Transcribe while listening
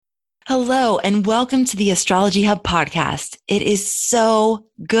Hello, and welcome to the Astrology Hub podcast. It is so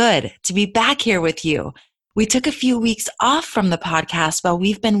good to be back here with you. We took a few weeks off from the podcast while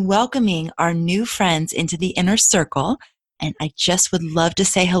we've been welcoming our new friends into the inner circle. And I just would love to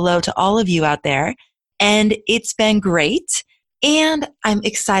say hello to all of you out there. And it's been great. And I'm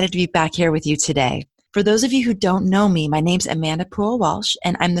excited to be back here with you today. For those of you who don't know me, my name's Amanda Poole-Walsh,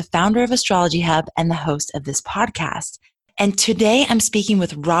 and I'm the founder of Astrology Hub and the host of this podcast. And today I'm speaking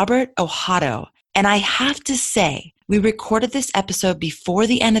with Robert Ohotto. And I have to say, we recorded this episode before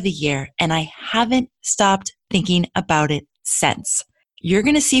the end of the year, and I haven't stopped thinking about it since. You're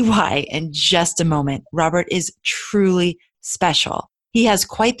going to see why in just a moment. Robert is truly special. He has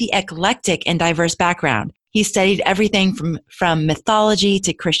quite the eclectic and diverse background. He studied everything from mythology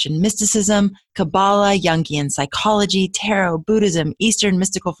to Christian mysticism, Kabbalah, Jungian psychology, tarot, Buddhism, Eastern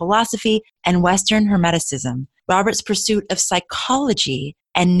mystical philosophy, and Western Hermeticism. Robert's pursuit of psychology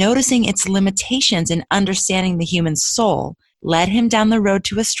and noticing its limitations in understanding the human soul led him down the road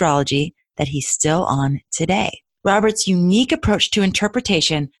to astrology that he's still on today. Robert's unique approach to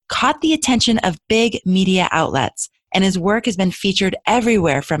interpretation caught the attention of big media outlets, and his work has been featured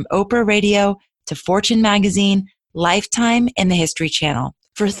everywhere from Oprah Radio to Fortune magazine, Lifetime, and the History Channel.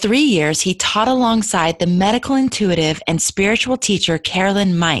 For 3 years, he taught alongside the medical intuitive and spiritual teacher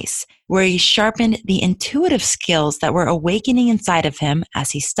Carolyn Myss, where he sharpened the intuitive skills that were awakening inside of him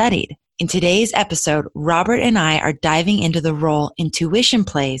as he studied. In today's episode, Robert and I are diving into the role intuition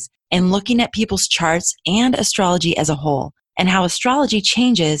plays and looking at people's charts and astrology as a whole, and how astrology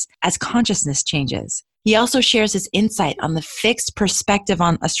changes as consciousness changes. He also shares his insight on the fixed perspective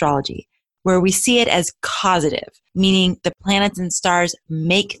on astrology, where we see it as causative, meaning the planets and stars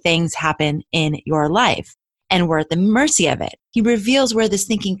make things happen in your life, and we're at the mercy of it. He reveals where this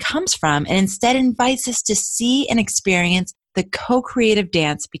thinking comes from and instead invites us to see and experience the co-creative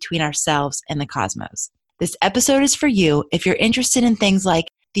dance between ourselves and the cosmos. This episode is for you if you're interested in things like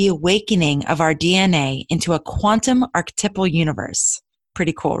the awakening of our DNA into a quantum archetypal universe.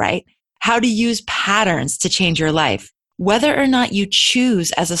 Pretty cool, right? How to use patterns to change your life, whether or not you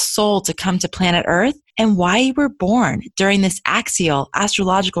choose as a soul to come to planet Earth, and why you were born during this axial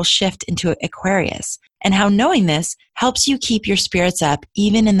astrological shift into Aquarius, and how knowing this helps you keep your spirits up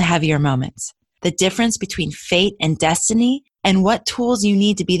even in the heavier moments. The difference between fate and destiny, and what tools you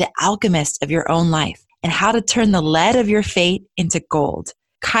need to be the alchemist of your own life, and how to turn the lead of your fate into gold.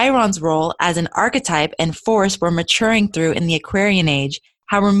 Chiron's role as an archetype and force we're maturing through in the Aquarian age,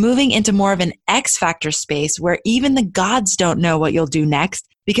 how we're moving into more of an X factor space where even the gods don't know what you'll do next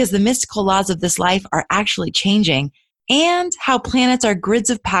because the mystical laws of this life are actually changing, and how planets are grids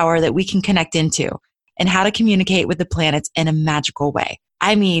of power that we can connect into, and how to communicate with the planets in a magical way.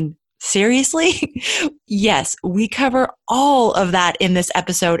 I mean, seriously? Yes, we cover all of that in this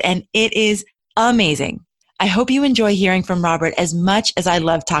episode, and it is amazing. I hope you enjoy hearing from Robert as much as I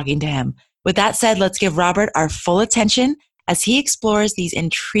love talking to him. With that said, let's give Robert our full attention as he explores these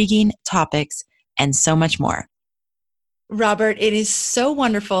intriguing topics and so much more. Robert, it is so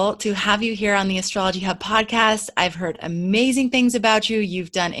wonderful to have you here on the Astrology Hub podcast. I've heard amazing things about you.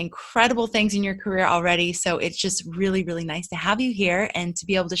 You've done incredible things in your career already. So it's just really, really nice to have you here and to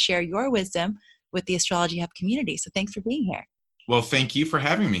be able to share your wisdom with the Astrology Hub community. So thanks for being here. Well, thank you for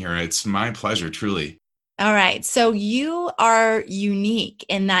having me here. It's my pleasure, truly. All right. So you are unique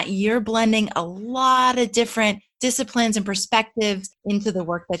in that you're blending a lot of different disciplines and perspectives into the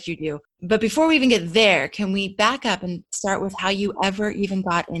work that you do. But before we even get there, can we back up and start with how you ever even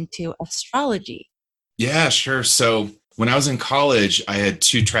got into astrology? Yeah, sure. So when I was in college, I had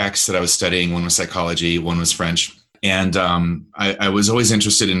 2 tracks that I was studying. One was psychology, one was French. And I was always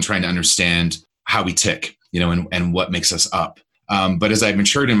interested in trying to understand how we tick, and what makes us up. But as I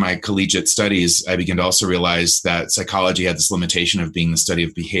matured in my collegiate studies, I began to also realize that psychology had this limitation of being the study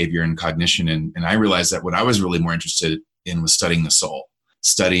of behavior and cognition. And I realized that what I was really more interested in was studying the soul,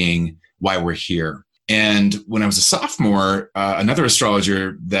 studying why we're here. And when I was a sophomore, another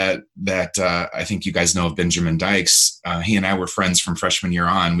astrologer that I think you guys know of, Benjamin Dykes, he and I were friends from freshman year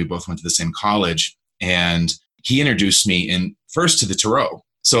on. We both went to the same college. And he introduced me first to the tarot.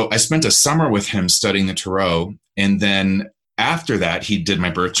 So I spent a summer with him studying the tarot. And then after that, he did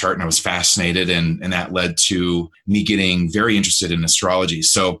my birth chart and I was fascinated. And that led to me getting very interested in astrology.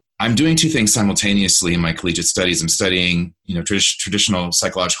 So I'm doing 2 things simultaneously in my collegiate studies. I'm studying, traditional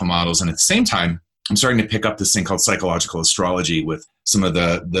psychological models. And at the same time, I'm starting to pick up this thing called psychological astrology with some of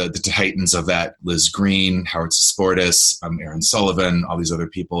the titans of that, Liz Green, Howard Susportis, Aaron Sullivan, all these other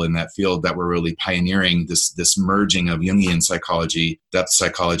people in that field that were really pioneering this merging of Jungian psychology, depth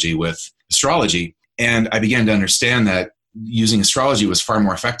psychology with astrology. And I began to understand that using astrology was far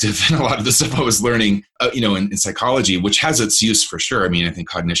more effective than a lot of the stuff I was learning, in psychology, which has its use for sure. I mean, I think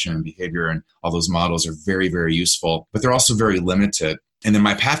cognition and behavior and all those models are very, very useful, but they're also very limited. And then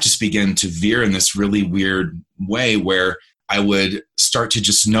my path just began to veer in this really weird way where I would start to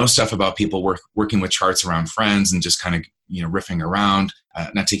just know stuff about people working with charts around friends and just kind of, riffing around,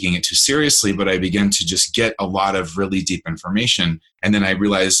 not taking it too seriously, but I began to just get a lot of really deep information. And then I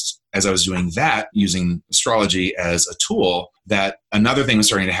realized as I was doing that, using astrology as a tool, that another thing was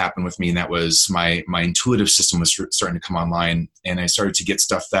starting to happen with me, and that was my intuitive system was starting to come online, and I started to get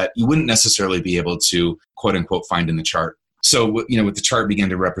stuff that you wouldn't necessarily be able to, quote unquote, find in the chart. So, what the chart began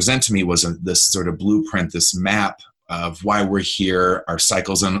to represent to me was this sort of blueprint, this map of why we're here, our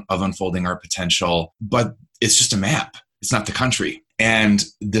cycles of unfolding our potential, but it's just a map. It's not the country. And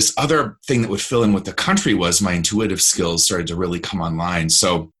this other thing that would fill in with the country was my intuitive skills started to really come online.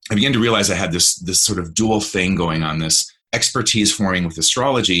 So I began to realize I had this sort of dual thing going on, this expertise forming with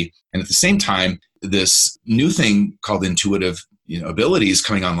astrology, and at the same time, this new thing called intuitive abilities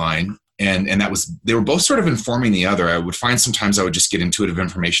coming online. And they were both sort of informing the other. I would find sometimes I would just get intuitive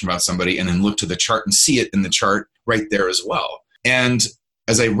information about somebody and then look to the chart and see it in the chart right there as well. And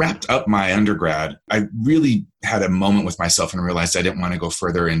as I wrapped up my undergrad, I really had a moment with myself and realized I didn't want to go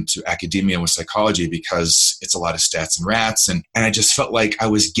further into academia with psychology because it's a lot of stats and rats. And I just felt like I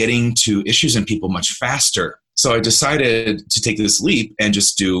was getting to issues in people much faster. So I decided to take this leap and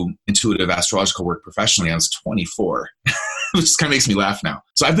just do intuitive astrological work professionally. I was 24, which just kind of makes me laugh now.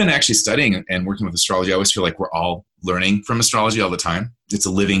 So I've been actually studying and working with astrology. I always feel like we're all learning from astrology all the time. It's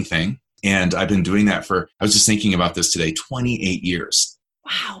a living thing. And I've been doing that I was just thinking about this today, 28 years.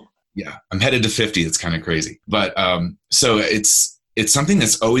 Wow. Yeah. I'm headed to 50. That's kind of crazy. But so it's something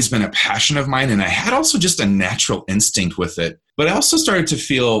that's always been a passion of mine. And I had also just a natural instinct with it. But I also started to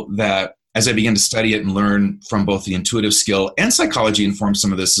feel that as I began to study it and learn from both the intuitive skill and psychology informed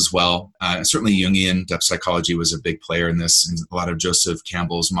some of this as well. Certainly Jungian depth psychology was a big player in this, and a lot of Joseph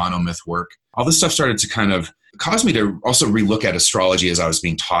Campbell's monomyth work. All this stuff started to kind of cause me to also relook at astrology as I was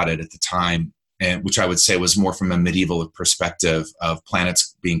being taught it at the time, and which I would say was more from a medieval perspective of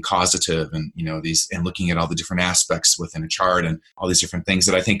planets being causative and, and looking at all the different aspects within a chart and all these different things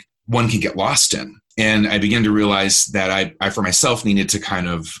that I think one can get lost in. And I began to realize that I for myself needed to kind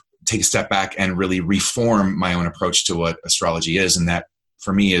of take a step back and really reform my own approach to what astrology is. And that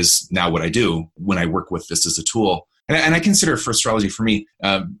for me is now what I do when I work with this as a tool. And I consider for astrology, for me,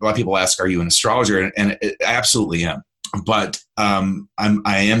 a lot of people ask, are you an astrologer? And I absolutely am. But I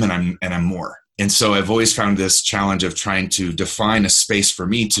am and I'm more. And so I've always found this challenge of trying to define a space for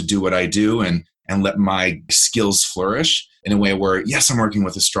me to do what I do and let my skills flourish in a way where, yes, I'm working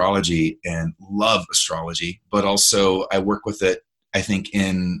with astrology and love astrology, but also I work with it, I think,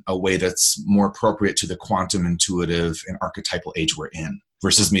 in a way that's more appropriate to the quantum intuitive and archetypal age we're in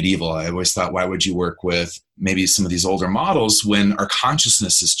versus medieval. I always thought, why would you work with maybe some of these older models when our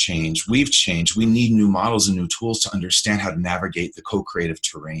consciousness has changed? We've changed. We need new models and new tools to understand how to navigate the co-creative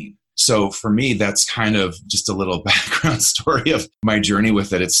terrain. So for me, that's kind of just a little background story of my journey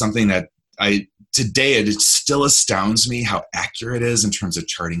with it. It's something that today it still astounds me how accurate it is in terms of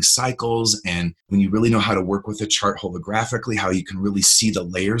charting cycles. And when you really know how to work with a chart holographically, how you can really see the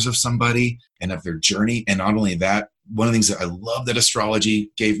layers of somebody and of their journey. And not only that, one of the things that I love that astrology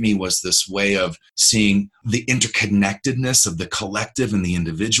gave me was this way of seeing the interconnectedness of the collective and the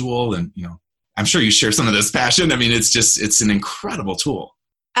individual. And, I'm sure you share some of this passion. I mean, it's an incredible tool.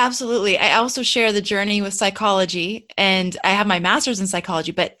 Absolutely. I also share the journey with psychology, and I have my master's in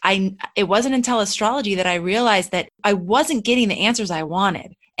psychology, but it wasn't until astrology that I realized that I wasn't getting the answers I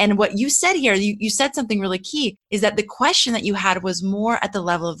wanted. And what you said here, you said something really key, is that the question that you had was more at the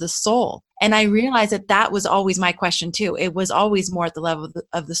level of the soul. And I realized that was always my question too. It was always more at the level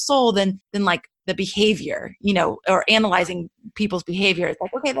of the soul than like the behavior, or analyzing people's behavior. It's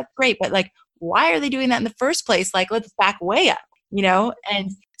like, okay, that's great, but like, why are they doing that in the first place? Like, let's back way up.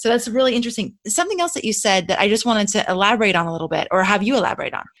 And so that's really interesting. Something else that you said that I just wanted to elaborate on a little bit, or have you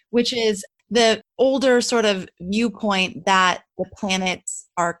elaborate on, which is the older sort of viewpoint that the planets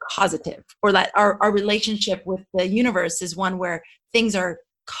are causative, or that our relationship with the universe is one where things are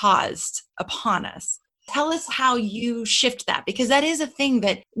caused upon us. Tell us how you shift that, because that is a thing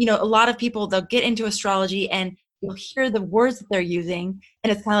that, a lot of people, they'll get into astrology and you'll hear the words that they're using.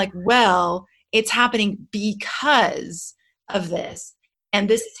 And it's kind of like, well, it's happening because of this, and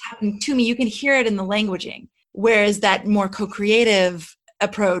this is happening to me. You can hear it in the languaging, whereas that more co-creative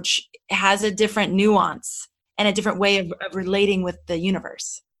approach has a different nuance and a different way of relating with the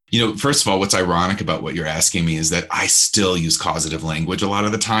universe. First of all, what's ironic about what you're asking me is that I still use causative language a lot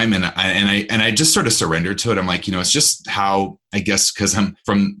of the time. And I just sort of surrendered to it. I'm like, it's just how, I guess, because I'm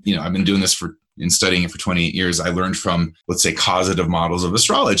from, I've been doing this and studying it for 28 years. I learned from, let's say, causative models of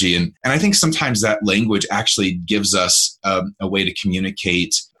astrology. And I think sometimes that language actually gives us a way to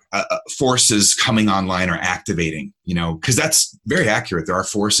communicate forces coming online or activating, because that's very accurate. There are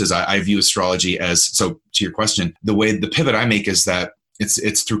forces. I view astrology as, so to your question, the pivot I make is that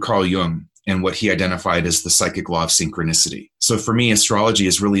it's through Carl Jung and what he identified as the psychic law of synchronicity. So for me, astrology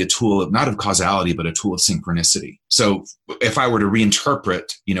is really a tool not of causality, but a tool of synchronicity. So if I were to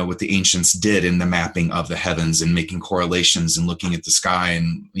reinterpret, what the ancients did in the mapping of the heavens and making correlations and looking at the sky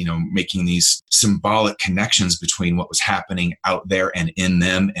and, making these symbolic connections between what was happening out there and in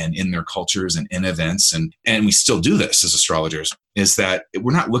them and in their cultures and in events. And we still do this as astrologers, is that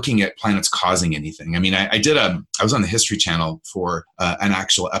we're not looking at planets causing anything. I mean, I was on the History Channel for an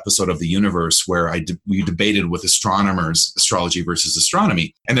actual episode of The Universe where we debated with astronomers, astrology versus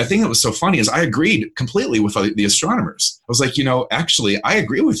astronomy. And the thing that was so funny is I agreed completely with the astronomers. I was like, actually, I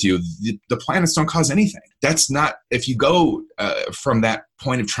agree with you. The planets don't cause anything. That's not, if you go from that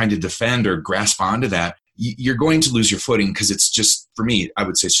point of trying to defend or grasp onto that, you're going to lose your footing, because it's just, for me, I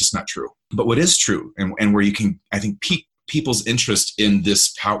would say it's just not true. But what is true, and where you can, I think, pique people's interest in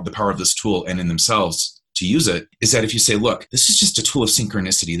this power, the power of this tool and in themselves to use it, is that if you say, look, this is just a tool of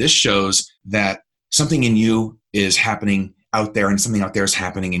synchronicity. This shows that something in you is happening out there and something out there is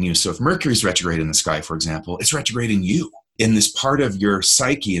happening in you. So if Mercury's retrograde in the sky, for example, it's retrograde in you, in this part of your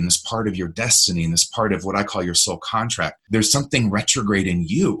psyche, in this part of your destiny, in this part of what I call your soul contract. There's something retrograde in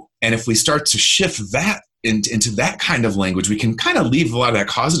you. And if we start to shift that into that kind of language, we can kind of leave a lot of that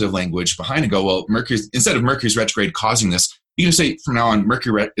causative language behind and go, well, instead of Mercury's retrograde causing this, you can say from now on,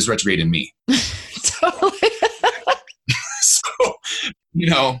 Mercury is retrograde in me. Totally.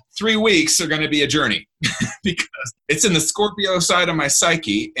 So, 3 weeks are going to be a journey because it's in the Scorpio side of my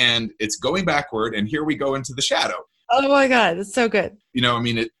psyche and it's going backward. And here we go into the shadow. Oh my God. That's so good.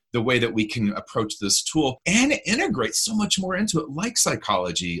 The way that we can approach this tool and integrate so much more into it, like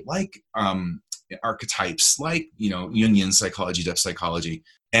psychology, like archetypes, like, Jungian psychology, depth psychology.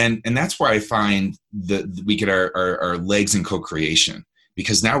 And that's where I find that we get our legs in co-creation,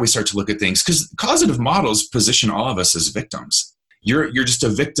 because now we start to look at things, because causative models position all of us as victims. You're just a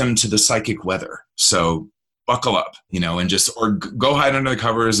victim to the psychic weather. So buckle up, or go hide under the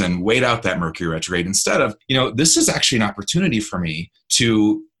covers and wait out that Mercury retrograde, instead of, this is actually an opportunity for me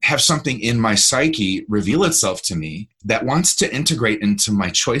to have something in my psyche reveal itself to me that wants to integrate into my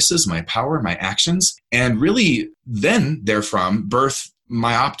choices, my power, my actions, and really then therefrom birth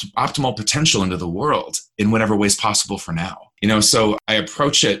my optimal potential into the world in whatever ways possible for now. So I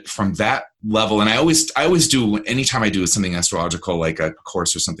approach it from that level. And I always do, anytime I do something astrological, like a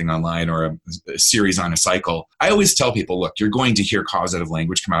course or something online or a series on a cycle, I always tell people, look, you're going to hear causative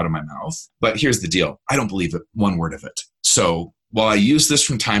language come out of my mouth, but here's the deal. I don't believe it, one word of it. So while I use this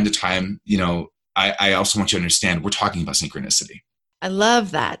from time to time, I also want you to understand we're talking about synchronicity. I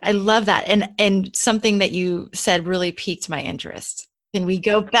love that. And something that you said really piqued my interest. Can we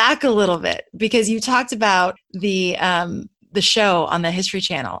go back a little bit? Because you talked about the show on the History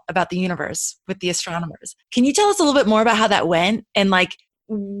Channel about the universe with the astronomers. Can you tell us a little bit more about how that went? And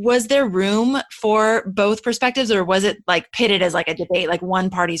was there room for both perspectives, or was it pitted as a debate, one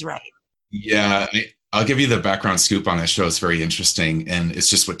party's right? Yeah, I'll give you the background scoop on that show. It's very interesting. And it's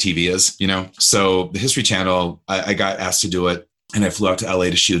just what TV is, So the History Channel, I got asked to do it, and I flew out to LA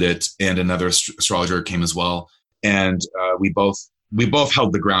to shoot it. And another astrologer came as well. And we both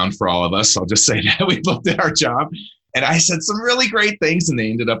held the ground for all of us. I'll just say that we both did our job. And I said some really great things, and they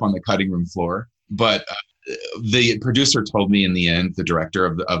ended up on the cutting room floor. But the producer told me in the end, the director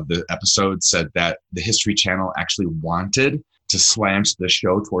of the episode said that the History Channel actually wanted to slant the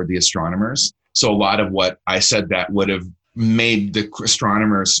show toward the astronomers. So a lot of what I said that would have made the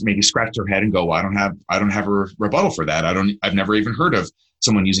astronomers maybe scratch their head and go, well, I don't have a rebuttal for that. I've never even heard of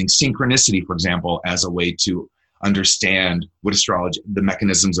someone using synchronicity, for example, as a way to understand what astrology, the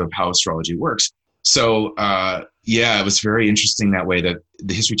mechanisms of how astrology works. So, it was very interesting that way that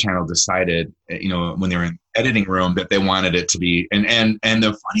the History Channel decided, when they were in the editing room, that they wanted it to be. And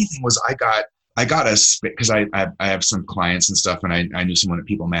the funny thing was I got us, because I have some clients and stuff, and I knew someone at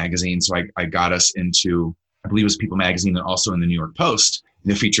People Magazine. So I got us into, I believe it was People Magazine and also in the New York Post,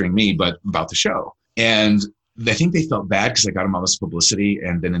 featuring me, but about the show. And I think they felt bad because I got them all this publicity,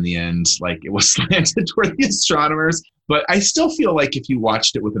 and then in the end, it was slanted toward the astronomers. But I still feel like if you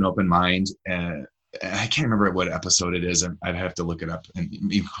watched it with an open mind, I can't remember what episode it is. I'd have to look it up, and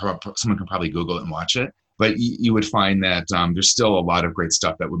someone can probably Google it and watch it. But you would find that there's still a lot of great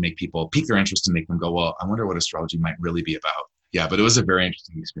stuff that would make people pique their interest and make them go, well, I wonder what astrology might really be about. Yeah, but it was a very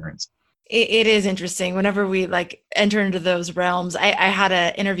interesting experience. It is interesting. Whenever we like enter into those realms, I had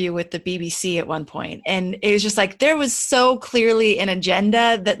an interview with the BBC at one point, and it was just like there was so clearly an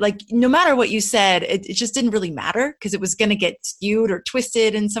agenda that like no matter what you said, it just didn't really matter because it was going to get skewed or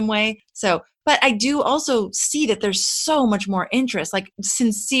twisted in some way. So, but I do also see that there's so much more interest, like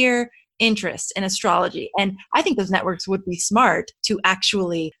sincere interest in astrology. And I think those networks would be smart to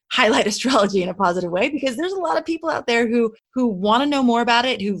actually highlight astrology in a positive way, because there's a lot of people out there who want to know more about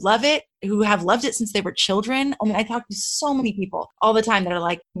it, who love it, who have loved it since they were children. I mean, I talk to so many people all the time that are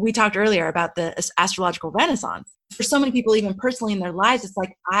like, we talked earlier about the astrological renaissance. For so many people, even personally in their lives, it's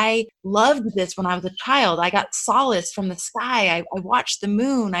like, I loved this when I was a child. I got solace from the sky. I watched the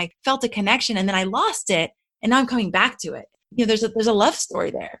moon. I felt a connection, and then I lost it. And now I'm coming back to it. You know, there's a love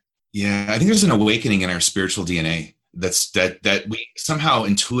story there. Yeah, I think there's an awakening in our spiritual DNA that we somehow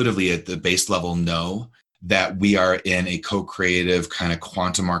intuitively at the base level know that we are in a co-creative kind of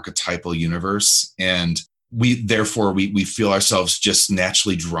quantum archetypal universe. And we feel ourselves just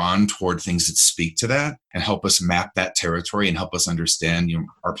naturally drawn toward things that speak to that and help us map that territory and help us understand,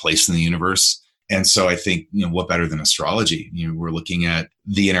 our place in the universe. And so I think, what better than astrology? We're looking at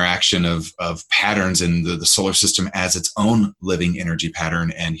the interaction of patterns in the solar system as its own living energy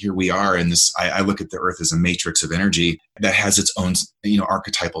pattern. And here we are in this, I look at the Earth as a matrix of energy that has its own,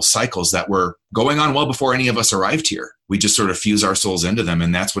 archetypal cycles that were going on well before any of us arrived here. We just sort of fuse our souls into them.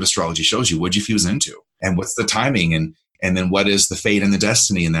 And that's what astrology shows you. What'd you fuse into? And what's the timing? And then what is the fate and the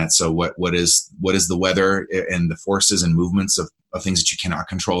destiny in that? So what is the weather and the forces and movements of things that you cannot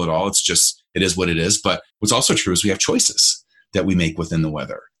control at all? It is what it is. But what's also true is we have choices that we make within the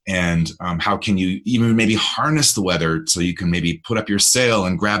weather. And how can you even maybe harness the weather so you can maybe put up your sail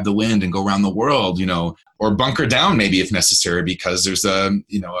and grab the wind and go around the world, or bunker down maybe if necessary because there's a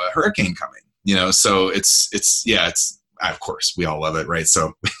hurricane coming, so it's of course we all love it, right?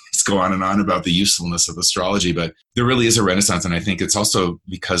 So let's go on and on about the usefulness of astrology, but there really is a renaissance. And I think it's also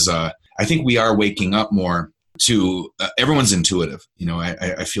because I think we are waking up more to everyone's intuitive.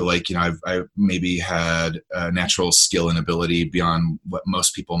 I feel like, I've maybe had a natural skill and ability beyond what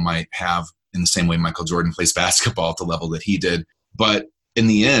most people might have in the same way Michael Jordan plays basketball at the level that he did. But in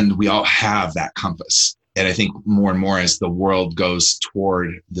the end, we all have that compass. And I think more and more as the world goes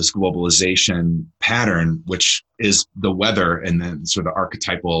toward this globalization pattern, which is the weather and then sort of the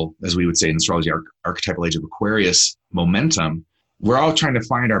archetypal, as we would say in astrology, archetypal age of Aquarius momentum, we're all trying to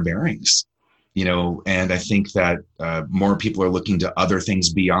find our bearings. And I think that more people are looking to other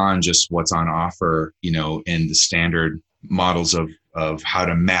things beyond just what's on offer, in the standard models of how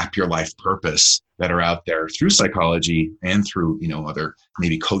to map your life purpose that are out there through psychology and through, other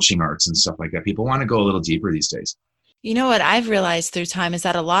maybe coaching arts and stuff like that. People want to go a little deeper these days. You know what I've realized through time is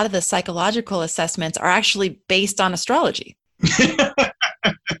that a lot of the psychological assessments are actually based on astrology.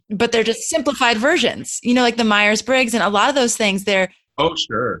 But they're just simplified versions, like the Myers-Briggs and a lot of those things, they're Oh,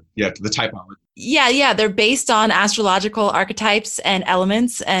 sure. Yeah, the typology. Yeah. They're based on astrological archetypes and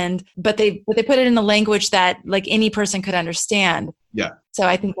elements, but they put it in a language that like any person could understand. Yeah. So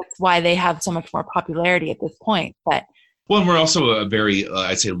I think that's why they have so much more popularity at this point. But and we're also a very,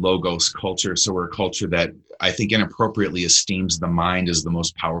 I'd say, logos culture. So we're a culture that I think inappropriately esteems the mind as the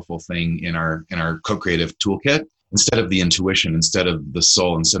most powerful thing in our co-creative toolkit, instead of the intuition, instead of the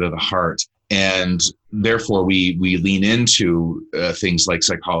soul, instead of the heart. And therefore, we lean into things like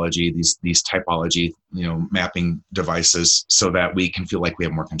psychology, these typology, mapping devices, so that we can feel like we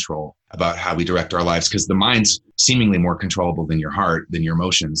have more control about how we direct our lives. Because the mind's seemingly more controllable than your heart, than your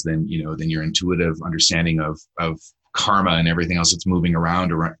emotions, than your intuitive understanding of karma and everything else that's moving around,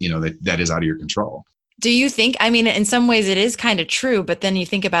 that is out of your control. Do you think, in some ways it is kind of true, but then you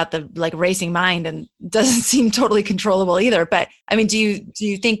think about the like racing mind and it doesn't seem totally controllable either. But do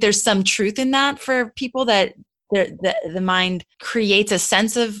you think there's some truth in that for people that the mind creates a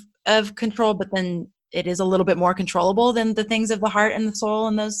sense of control, but then it is a little bit more controllable than the things of the heart and the soul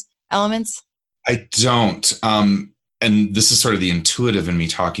and those elements? I don't. And this is sort of the intuitive in me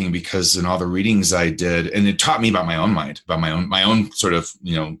talking, because in all the readings I did, and it taught me about my own mind, about my own sort of,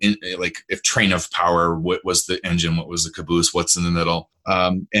 like if train of power, what was the engine, what was the caboose, what's in the middle.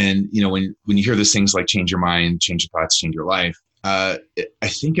 And, when you hear these things like change your mind, change your thoughts, change your life, I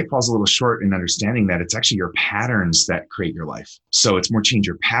think it falls a little short in understanding that it's actually your patterns that create your life. So it's more change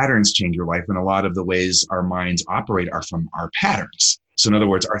your patterns, change your life. And a lot of the ways our minds operate are from our patterns. So in other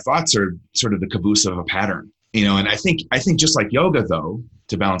words, our thoughts are sort of the caboose of a pattern. And I think just like yoga, though,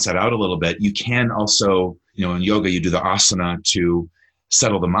 to balance that out a little bit, you can also, in yoga, you do the asana to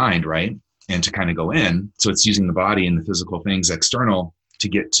settle the mind, right? and to kind of go in. So it's using the body and the physical things external to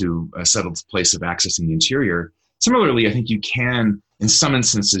get to a settled place of accessing the interior. Similarly, I think you can, in some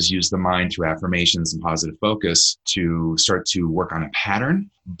instances, use the mind through affirmations and positive focus to start to work on a pattern.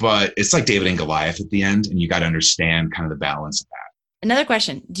 But it's like David and Goliath at the end, and you got to understand kind of the balance of that. Another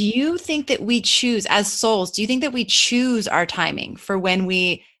question. Do you think that we choose, as souls, do you think that we choose our timing for when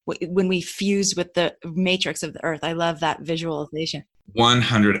we fuse with the matrix of the earth? I love that visualization.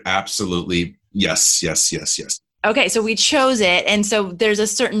 100, absolutely. Yes, yes, yes, yes. Okay, so we chose it. And so there's a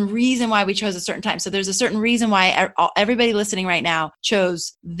certain reason why we chose a certain time. So there's a certain reason why everybody listening right now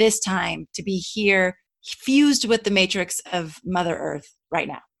chose this time to be here, fused with the matrix of Mother Earth right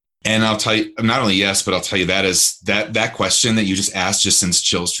now. And I'll tell you, not only yes, but I'll tell you that question that you just asked just sends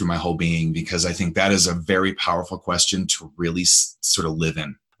chills through my whole being, because I think that is a very powerful question to really sort of live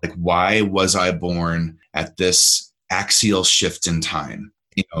in. Like, why was I born at this axial shift in time?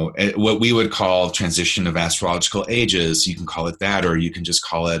 What we would call transition of astrological ages. You can call it that, or you can just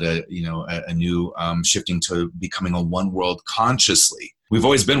call it a new shifting to becoming a one world consciously. We've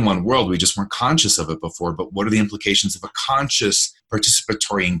always been one world. We just weren't conscious of it before. But what are the implications of a conscious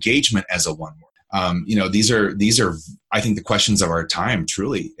participatory engagement as a one world? These are, I think, the questions of our time,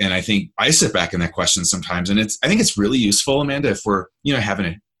 truly. And I think I sit back in that question sometimes, and I think it's really useful, Amanda, if we're, having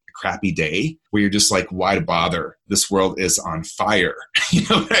a crappy day where you're just like, why bother? This world is on fire. You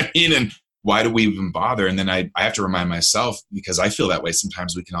know what I mean? And why do we even bother? And then I have to remind myself, because I feel that way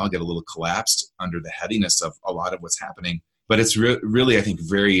sometimes, we can all get a little collapsed under the heaviness of a lot of what's happening. But it's really, I think,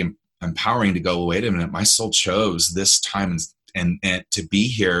 very empowering to go, wait a minute, my soul chose this time and to be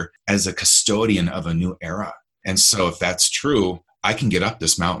here as a custodian of a new era. And so if that's true, I can get up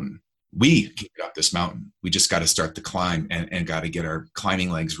this mountain. We can get up this mountain. We just got to start the climb and got to get our climbing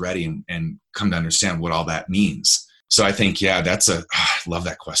legs ready and come to understand what all that means. So I think, I love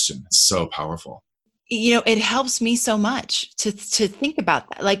that question. It's so powerful. It helps me so much to think about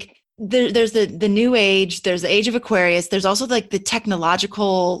that. Like there's the new age, there's the age of Aquarius. There's also like the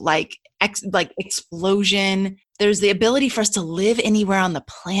technological, explosion. There's the ability for us to live anywhere on the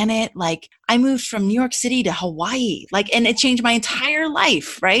planet. Like I moved from New York City to Hawaii, and it changed my entire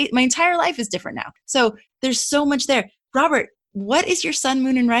life, right? My entire life is different now. So there's so much there. Robert, what is your sun,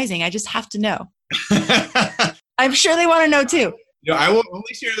 moon, and rising? I just have to know. I'm sure they want to know too. I will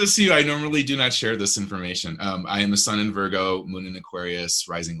only share this with you. I normally do not share this information. I am a sun in Virgo, moon in Aquarius,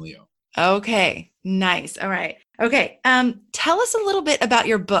 rising Leo. Okay, nice. All right. Okay. Tell us a little bit about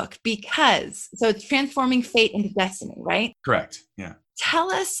your book, because it's Transforming Fate into Destiny, right? Correct. Yeah.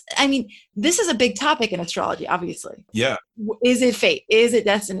 Tell us, this is a big topic in astrology, obviously. Yeah. Is it fate? Is it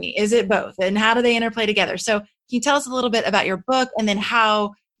destiny? Is it both? And how do they interplay together? So can you tell us a little bit about your book, and then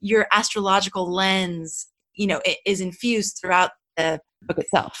how your astrological lens, is infused throughout the book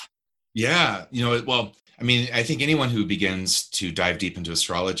itself? Yeah. I think anyone who begins to dive deep into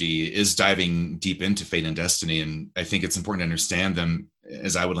astrology is diving deep into fate and destiny. And I think it's important to understand them,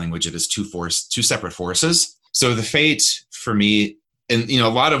 as I would language it, as two separate forces. So the fate for me, and a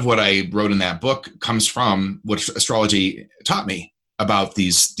lot of what I wrote in that book comes from what astrology taught me about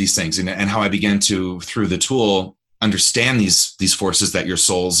these things, and how I began to, through the tool, understand these forces that your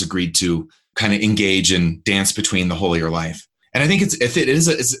souls agreed to kind of engage and dance between the whole of your life. And I think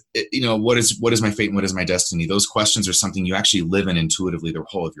what is my fate and what is my destiny? Those questions are something you actually live in intuitively the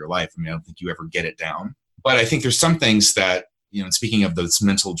whole of your life. I don't think you ever get it down. But I think there's some things that, speaking of this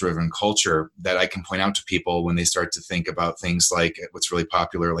mental driven culture, that I can point out to people when they start to think about things like what's really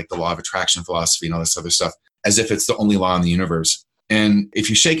popular, like the law of attraction philosophy and all this other stuff, as if it's the only law in the universe. And if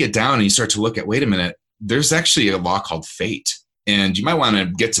you shake it down and you start to look at, wait a minute, there's actually a law called fate. And you might want to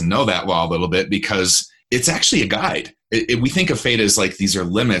get to know that law a little bit, because it's actually a guide. We think of fate as like, these are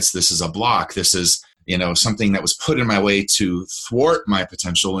limits. This is a block. This is, something that was put in my way to thwart my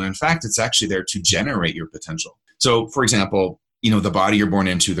potential. And in fact, it's actually there to generate your potential. So for example, the body you're born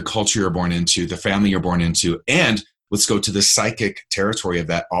into, the culture you're born into, the family you're born into, and let's go to the psychic territory of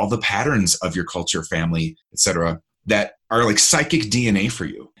that, all the patterns of your culture, family, etc., that are like psychic DNA for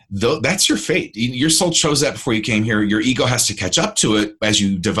you. That's your fate. Your soul chose that before you came here. Your ego has to catch up to it as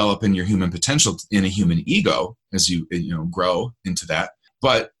you develop in your human potential in a human ego, as you grow into that.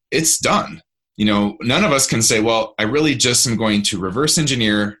 But it's done. None of us can say, well, I really just am going to reverse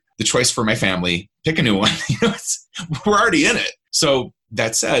engineer the choice for my family, pick a new one. We're already in it. So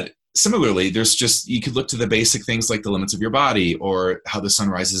that said, similarly, you could look to the basic things like the limits of your body, or how the sun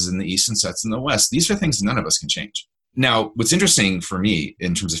rises in the east and sets in the west. These are things none of us can change. Now, what's interesting for me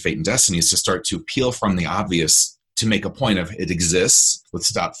in terms of fate and destiny is to start to peel from the obvious to make a point of it exists. Let's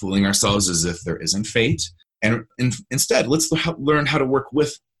stop fooling ourselves as if there isn't fate. And instead, let's learn how to work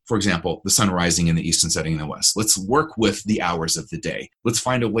with for example, the sun rising in the east and setting in the west. Let's work with the hours of the day. Let's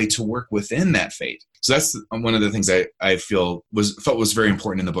find a way to work within that fate. So that's one of the things I felt was very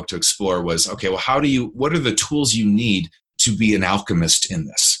important in the book to explore was, okay, well, what are the tools you need to be an alchemist in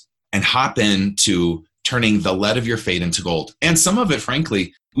this and hop into turning the lead of your fate into gold? And some of it,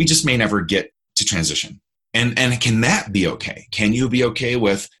 frankly, we just may never get to transition. And can that be okay? Can you be okay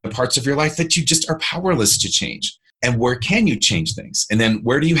with the parts of your life that you just are powerless to change? And where can you change things? And then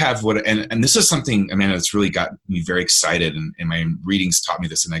where do you have and this is something, Amanda, that's really got me very excited. And my readings taught me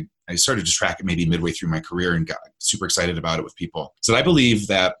this. And I started to track it maybe midway through my career and got super excited about it with people. So I believe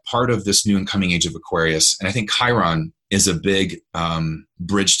that part of this new and coming age of Aquarius, and I think Chiron is a big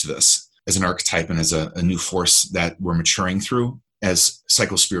bridge to this as an archetype and as a new force that we're maturing through as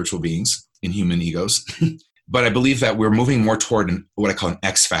psycho-spiritual beings in human egos. But I believe that we're moving more toward what I call an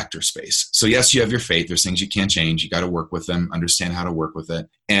X factor space. So yes, you have your fate. There's things you can't change. You got to work with them, understand how to work with it,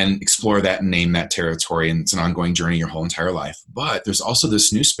 and explore that and name that territory. And it's an ongoing journey your whole entire life. But there's also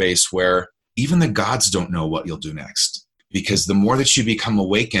this new space where even the gods don't know what you'll do next. Because the more that you become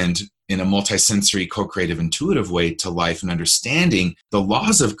awakened in a multisensory, co-creative, intuitive way to life and understanding the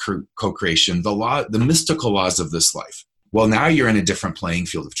laws of co-creation, the mystical laws of this life, well, now you're in a different playing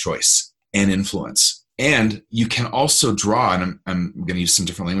field of choice and influence. And you can also draw, and I'm going to use some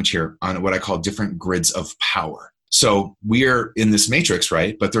different language here, on what I call different grids of power. So we're in this matrix,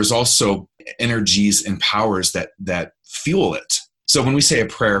 right? But there's also energies and powers that fuel it. So when we say a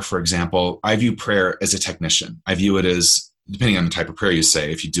prayer, for example, I view prayer as a technician. I view it as, depending on the type of prayer you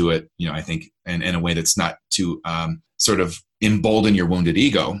say, if you do it, I think in a way that's not to sort of embolden your wounded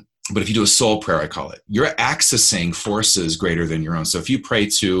ego. But if you do a soul prayer, I call it, you're accessing forces greater than your own. So if you pray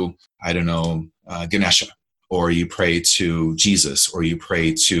to, I don't know, Ganesha, or you pray to Jesus, or you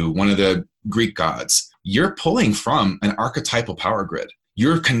pray to one of the Greek gods, you're pulling from an archetypal power grid.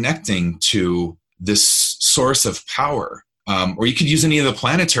 You're connecting to this source of power. Or you could use any of the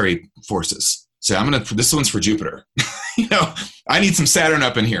planetary forces. Say, this one's for Jupiter. I need some Saturn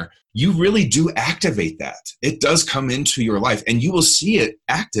up in here. You really do activate that. It does come into your life, and you will see it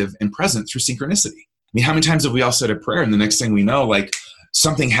active and present through synchronicity. I mean, how many times have we all said a prayer, and the next thing we know, like,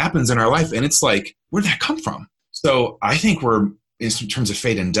 something happens in our life, and it's like, where'd that come from? So I think in terms of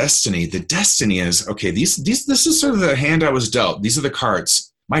fate and destiny, the destiny is, okay, this is sort of the hand I was dealt. These are the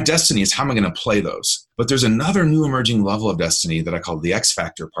cards. My destiny is how am I going to play those? But there's another new emerging level of destiny that I call the X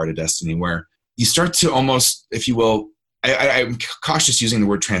factor part of destiny, where you start to almost, if you will, I'm cautious using the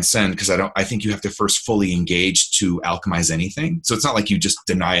word transcend because I think you have to first fully engage to alchemize anything. So it's not like you just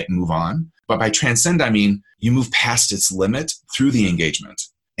deny it and move on. But by transcend, I mean you move past its limit through the engagement.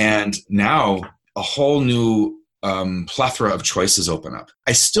 And now a whole new plethora of choices open up.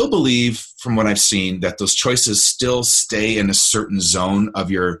 I still believe, from what I've seen, that those choices still stay in a certain zone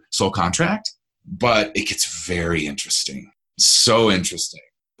of your soul contract, but it gets very interesting. So interesting.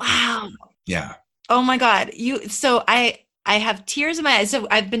 Wow. Yeah. Oh my God. So I have tears in my eyes. So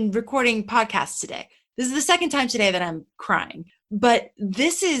I've been recording podcasts today. This is the second time today that I'm crying, but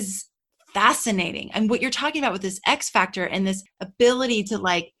this is fascinating. And what you're talking about with this X factor and this ability to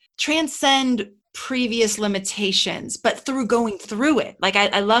like transcend previous limitations, but through going through it. Like,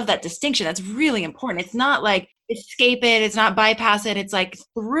 I love that distinction. That's really important. It's not like escape it. It's not bypass it. It's like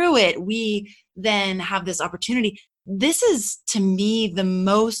through it, we then have this opportunity. This is, to me, the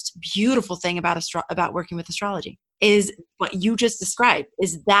most beautiful thing about working with astrology is what you just described,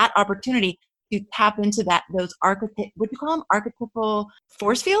 is that opportunity to tap into those what do you call them? Archetypal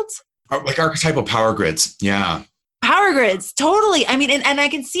force fields? Like archetypal power grids. Yeah. Power grids. Totally. I mean, and I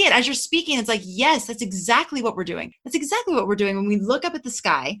can see it as you're speaking. It's like, yes, that's exactly what we're doing. That's exactly what we're doing when we look up at the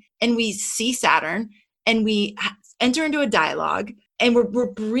sky and we see Saturn and we enter into a dialogue and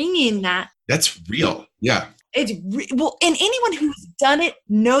we're bringing that. That's real. Yeah. It's well, and anyone who's done it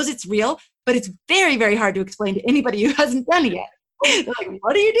knows it's real, but it's very, very hard to explain to anybody who hasn't done it yet. They're like,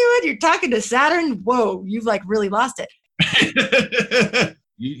 what are you doing? You're talking to Saturn? Whoa, you've like really lost it.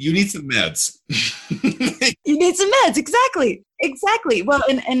 You need some meds. You need some meds. Exactly. Well,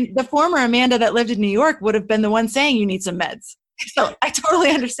 and the former Amanda that lived in New York would have been the one saying you need some meds. So I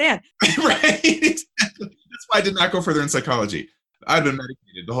totally understand. Right. Exactly. That's why I did not go further in psychology. I've been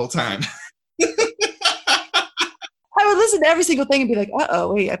medicated the whole time. I would listen to every single thing and be like,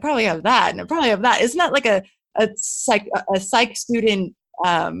 uh-oh, wait, I probably have that. And I probably have that. It's not like a psych student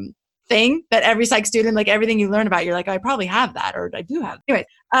thing that every psych student, like everything you learn about, you're like, I probably have that, or I do have it.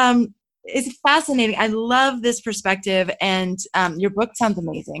 Anyway, it's fascinating. I love this perspective, and your book sounds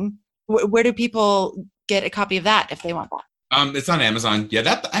amazing. Where do people get a copy of that if they want that? It's on Amazon. Yeah,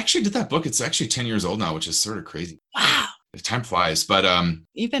 I actually did that book. It's actually 10 years old now, which is sort of crazy. Wow. time flies. But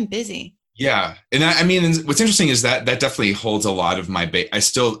you've been busy. Yeah. And I mean, what's interesting is that definitely holds a lot of my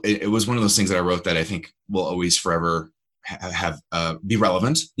it was one of those things that I wrote that I think will always forever have be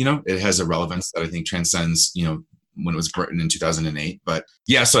relevant. It has a relevance that I think transcends, when it was written in 2008. But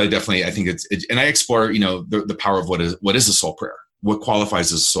yeah, so I think and I explore, the power of what is a soul prayer, what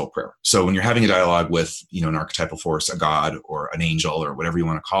qualifies as a soul prayer. So when you're having a dialogue with, an archetypal force, a god or an angel or whatever you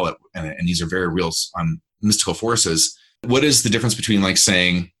want to call it, and these are very real mystical forces, what is the difference between like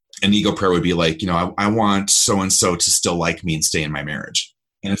saying, an ego prayer would be like, I want so-and-so to still like me and stay in my marriage.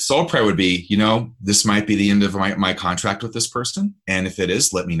 And a soul prayer would be, this might be the end of my contract with this person. And if it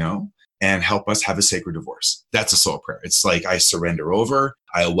is, let me know and help us have a sacred divorce. That's a soul prayer. It's like, I surrender over.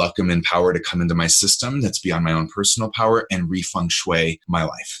 I welcome in power to come into my system that's beyond my own personal power and re-feng shui my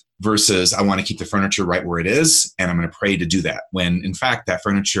life. Versus I want to keep the furniture right where it is, and I'm going to pray to do that. When in fact, that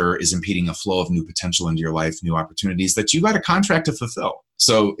furniture is impeding a flow of new potential into your life, new opportunities that you got a contract to fulfill.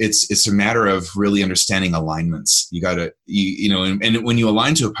 So it's a matter of really understanding alignments. You got to, and when you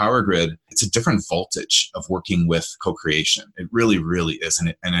align to a power grid, it's a different voltage of working with co-creation. It really, really is.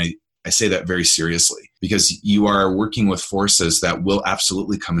 And I say that very seriously because you are working with forces that will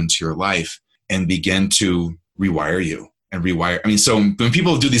absolutely come into your life and begin to rewire you. And rewire. I mean, so when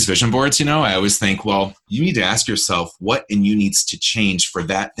people do these vision boards, I always think, well, you need to ask yourself what in you needs to change for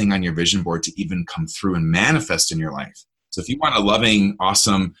that thing on your vision board to even come through and manifest in your life. So if you want a loving,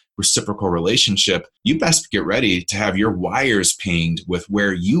 awesome, reciprocal relationship, you best get ready to have your wires pinged with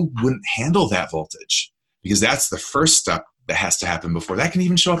where you wouldn't handle that voltage, because that's the first step that has to happen before that can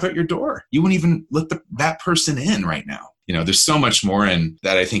even show up at your door. You wouldn't even let that person in right now. There's so much more in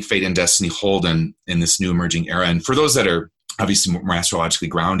that I think fate and destiny hold in this new emerging era. And for those that are obviously more astrologically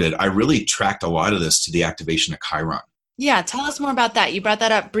grounded, I really tracked a lot of this to the activation of Chiron. Yeah. Tell us more about that. You brought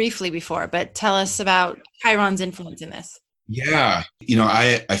that up briefly before, but tell us about Chiron's influence in this. Yeah.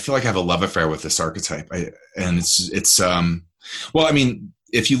 I feel like I have a love affair with this archetype. Well, I mean,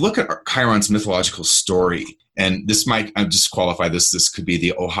 if you look at Chiron's mythological story, and this might, I'll just qualify this could be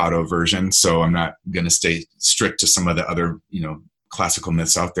the Ohotto version. So I'm not going to stay strict to some of the other, classical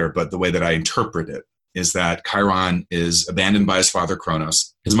myths out there. But the way that I interpret it is that Chiron is abandoned by his father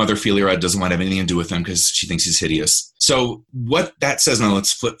Kronos. His mother Philyra doesn't want to have anything to do with him because she thinks he's hideous. So what that says, now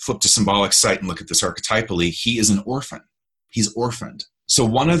let's flip to symbolic sight and look at this archetypally. He is an orphan. He's orphaned. So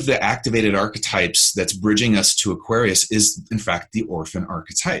one of the activated archetypes that's bridging us to Aquarius is, in fact, the orphan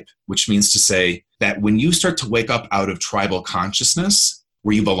archetype, which means to say that when you start to wake up out of tribal consciousness,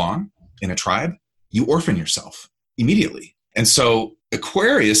 where you belong in a tribe, you orphan yourself immediately. And so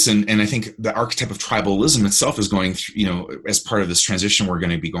Aquarius, and I think the archetype of tribalism itself is going through, as part of this transition we're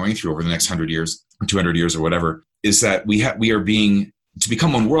going to be going through over the next 100 years or 200 years or whatever, is that we are being, to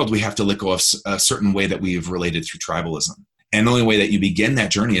become one world, we have to let go of a certain way that we've related through tribalism. And the only way that you begin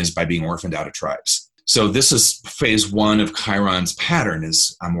that journey is by being orphaned out of tribes. So this is phase one of Chiron's pattern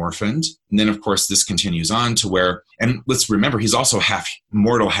is I'm orphaned. And then, of course, this continues on to where, and let's remember, he's also half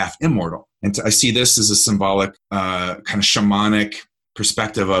mortal, half immortal. And I see this as a symbolic kind of shamanic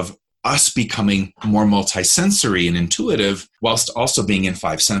perspective of us becoming more multisensory and intuitive whilst also being in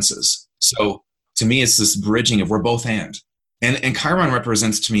five senses. So to me, it's this bridging of we're both and. And Chiron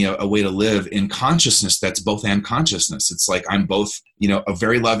represents to me a way to live in consciousness that's both and consciousness. It's like I'm both, a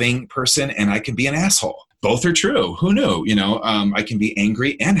very loving person and I can be an asshole. Both are true. Who knew? I can be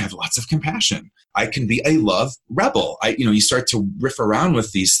angry and have lots of compassion. I can be a love rebel. You start to riff around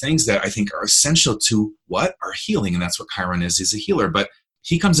with these things that I think are essential to what? Our healing. And that's what Chiron is. He's a healer. But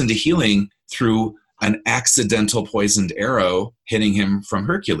he comes into healing through an accidental poisoned arrow hitting him from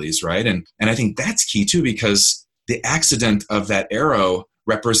Hercules, right? And I think that's key too, because the accident of that arrow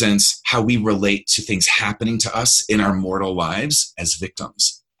represents how we relate to things happening to us in our mortal lives as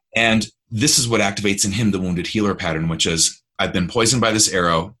victims. And this is what activates in him the wounded healer pattern, which is I've been poisoned by this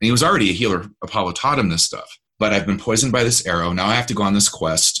arrow. And he was already a healer. Apollo taught him this stuff. But I've been poisoned by this arrow. Now I have to go on this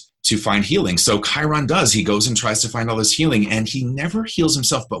quest to find healing. So Chiron does. He goes and tries to find all this healing. And he never heals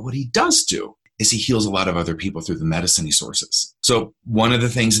himself. But what he does do is he heals a lot of other people through the medicine he sources. So one of the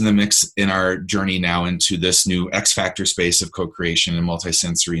things in the mix in our journey now into this new X factor space of co-creation and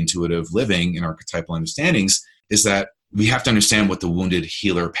multisensory intuitive living and archetypal understandings is that we have to understand what the wounded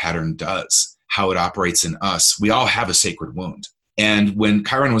healer pattern does, how it operates in us. We all have a sacred wound. And when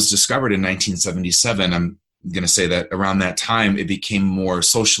Chiron was discovered in 1977, I'm going to say that around that time, it became more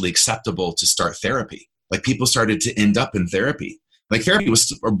socially acceptable to start therapy. Like people started to end up in therapy. Like therapy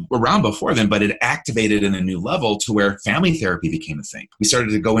was around before then, but it activated in a new level to where family therapy became a thing. We started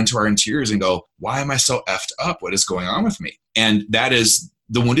to go into our interiors and go, why am I so effed up? What is going on with me? And that is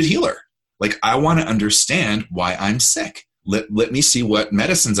the wounded healer. Like, I want to understand why I'm sick. Let me see what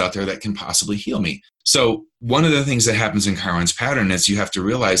medicine's out there that can possibly heal me. So one of the things that happens in Chiron's pattern is you have to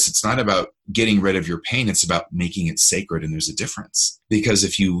realize it's not about getting rid of your pain. It's about making it sacred. And there's a difference, because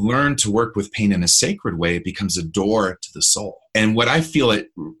if you learn to work with pain in a sacred way, it becomes a door to the soul. And what I feel it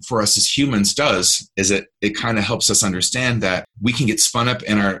for us as humans does is it kind of helps us understand that we can get spun up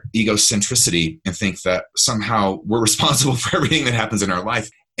in our egocentricity and think that somehow we're responsible for everything that happens in our life.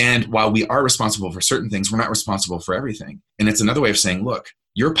 And while we are responsible for certain things, we're not responsible for everything. And it's another way of saying, look,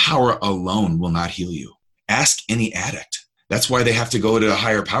 your power alone will not heal you. Ask any addict. That's why they have to go to a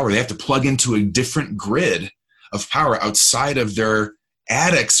higher power. They have to plug into a different grid of power outside of their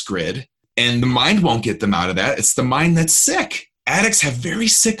addict's grid. And the mind won't get them out of that. It's the mind that's sick. Addicts have very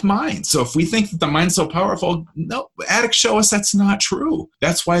sick minds. So if we think that the mind's so powerful, no, addicts show us that's not true.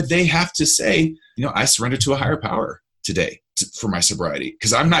 That's why they have to say, I surrender to a higher power today for my sobriety,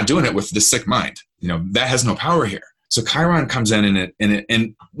 because I'm not doing it with the sick mind. That has no power here. So Chiron comes in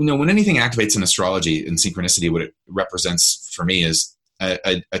and when anything activates in astrology and synchronicity, what it represents for me is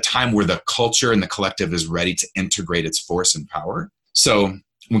a time where the culture and the collective is ready to integrate its force and power. So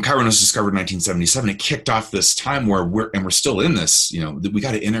when Chiron was discovered in 1977, it kicked off this time where we're still in this, we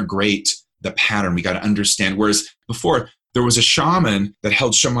got to integrate the pattern. We got to understand. Whereas before, there was a shaman that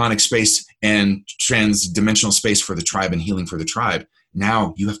held shamanic space and trans-dimensional space for the tribe and healing for the tribe.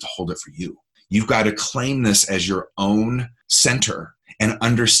 Now you have to hold it for you. You've got to claim this as your own center and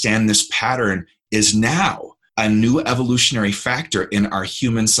understand this pattern is now a new evolutionary factor in our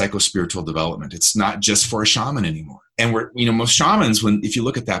human psychospiritual development. It's not just for a shaman anymore. And most shamans, if you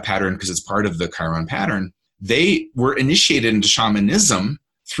look at that pattern, because it's part of the Chiron pattern, they were initiated into shamanism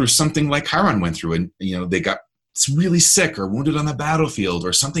through something like Chiron went through. And, they got really sick or wounded on the battlefield,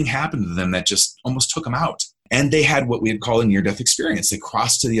 or something happened to them that just almost took them out. And they had what we'd call a near-death experience. They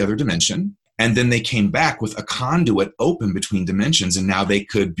crossed to the other dimension, and then they came back with a conduit open between dimensions. And now they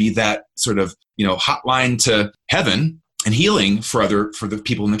could be that sort of, hotline to heaven and healing for the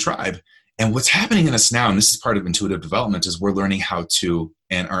people in the tribe. And what's happening in us now, and this is part of intuitive development, is we're learning how to,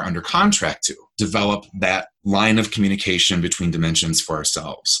 and are under contract to, develop that line of communication between dimensions for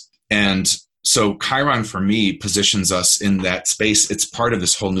ourselves. And so Chiron, for me, positions us in that space. It's part of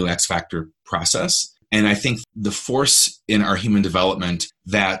this whole new X Factor process. And I think the force in our human development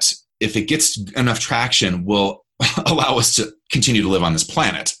that, if it gets enough traction, will allow us to continue to live on this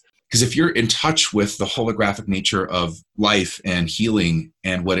planet. Because if you're in touch with the holographic nature of life and healing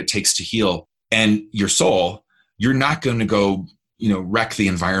and what it takes to heal and your soul, you're not going to go, wreck the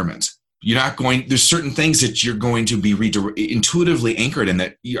environment. There's certain things that you're going to be intuitively anchored in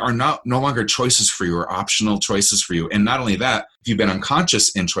that are no longer choices for you or optional choices for you. And not only that, if you've been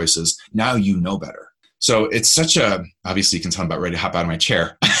unconscious in choices, now you know better. So it's obviously you can tell I'm about ready to hop out of my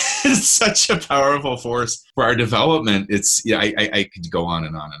chair. It's such a powerful force for our development. I could go on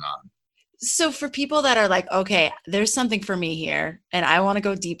and on and on. So for people that are like, okay, there's something for me here and I want to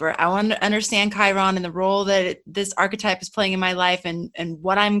go deeper. I want to understand Chiron and the role that this archetype is playing in my life and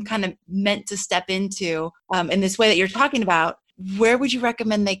what I'm kind of meant to step into in this way that you're talking about. Where would you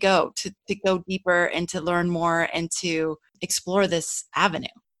recommend they go to go deeper and to learn more and to explore this avenue?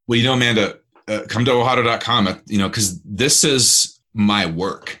 Well, Amanda, come to ohotto.com, because this is my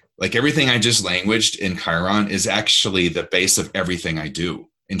work. Like everything I just languaged in Chiron is actually the base of everything I do.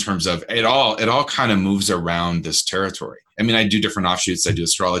 In terms of it all kind of moves around this territory. I mean, I do different offshoots. I do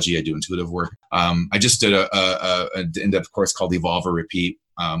astrology. I do intuitive work. I just did an in-depth course called Evolve or Repeat,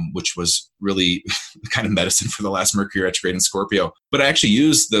 which was really kind of medicine for the last Mercury retrograde in Scorpio. But I actually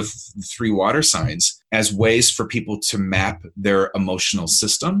use the 3 water signs as ways for people to map their emotional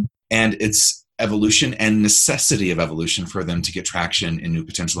system and its evolution and necessity of evolution for them to get traction and new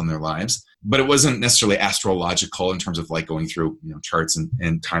potential in their lives. But it wasn't necessarily astrological in terms of like going through charts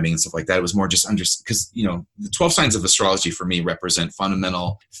and timing and stuff like that. It was more just because the 12 signs of astrology for me represent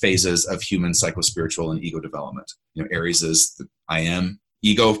fundamental phases of human psychospiritual and ego development. Aries is the I am,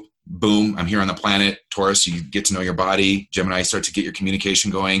 ego, boom, I'm here on the planet. Taurus, you get to know your body. Gemini, you start to get your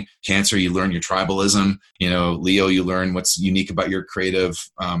communication going. Cancer, you learn your tribalism. Leo, you learn what's unique about your creative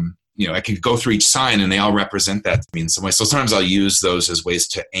I could go through each sign and they all represent that to me in some way. So sometimes I'll use those as ways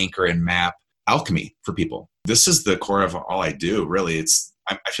to anchor and map alchemy for people. This is the core of all I do, really.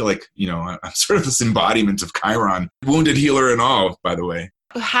 I feel like, I'm sort of this embodiment of Chiron, wounded healer and all, by the way.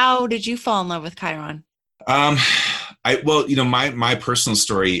 How did you fall in love with Chiron? My personal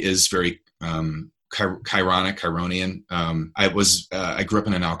story is very Chironian. I grew up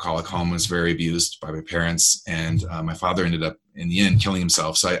in an alcoholic home, was very abused by my parents, and my father ended up in the end killing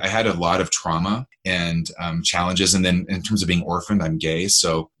himself. So I had a lot of trauma and challenges. And then in terms of being orphaned, I'm gay.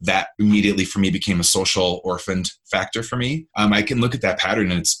 So that immediately for me became a social orphaned factor for me. I can look at that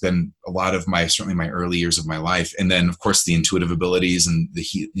pattern, and it's been a lot of certainly my early years of my life. And then of course the intuitive abilities and the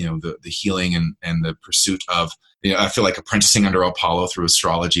healing and the pursuit of, I feel like apprenticing under Apollo through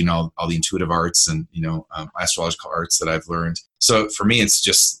astrology and all the intuitive arts and, astrological arts that I've learned. So for me, it's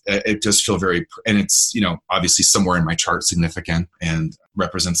just, it does feel very, and it's, obviously somewhere in my chart significant and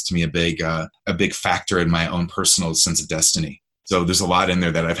represents to me a big factor in my own personal sense of destiny. So there's a lot in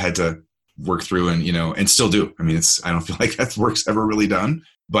there that I've had to work through and still do. I mean, I don't feel like that work's ever really done,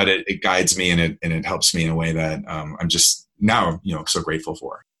 but it guides me and it helps me in a way that I'm just now, so grateful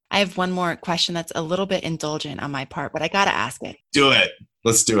for. I have one more question that's a little bit indulgent on my part, but I got to ask it. Do it.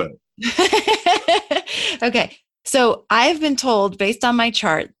 Let's do it. Okay. So I've been told based on my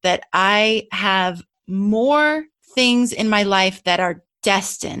chart that I have more things in my life that are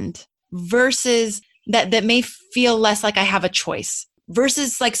destined versus that may feel less like I have a choice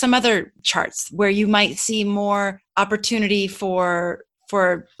versus like some other charts where you might see more opportunity for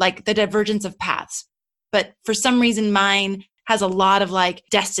like the divergence of paths. But for some reason, mine has a lot of like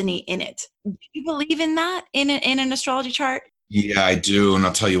destiny in it. Do you believe in that in an astrology chart? Yeah, I do. And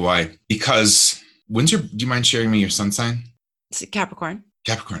I'll tell you why. Because do you mind sharing me your sun sign? It's Capricorn.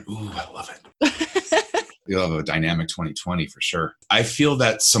 Capricorn. Ooh, I love it. You'll have a dynamic 2020 for sure. I feel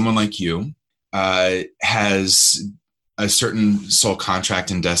that someone like you has a certain soul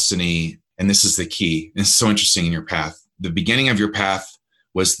contract and destiny. And this is the key. It's so interesting in your path. The beginning of your path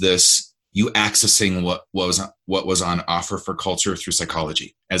was this, you accessing what was on offer for culture through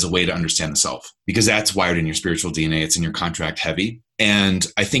psychology as a way to understand the self, because that's wired in your spiritual DNA. It's in your contract heavy. And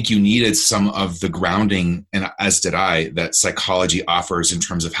I think you needed some of the grounding, and as did I, that psychology offers in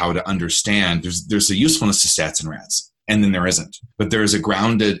terms of how to understand. There's a usefulness to stats and rats, and then there isn't. But there is a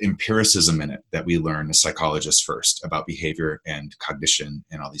grounded empiricism in it that we learn as psychologists first about behavior and cognition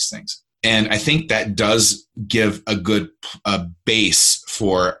and all these things. And I think that does give a good base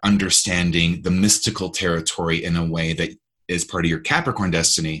for understanding the mystical territory in a way that is part of your Capricorn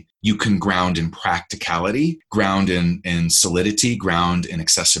destiny. You can ground in practicality, ground in solidity, ground in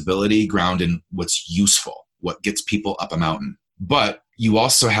accessibility, ground in what's useful, what gets people up a mountain. But you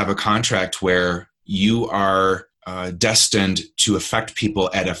also have a contract where you are destined to affect people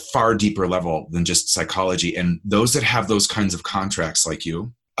at a far deeper level than just psychology. And those that have those kinds of contracts like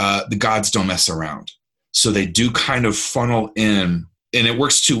you, the gods don't mess around. So they do kind of funnel in, and it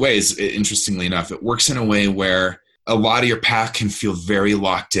works two ways, interestingly enough. It works in a way where a lot of your path can feel very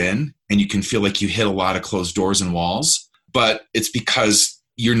locked in, and you can feel like you hit a lot of closed doors and walls, but it's because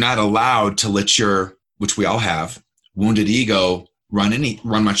you're not allowed to let which we all have, wounded ego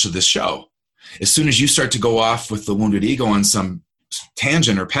run much of this show. As soon as you start to go off with the wounded ego on some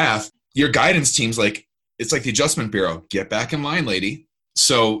tangent or path, your guidance team's like, it's like the Adjustment Bureau, get back in line, lady.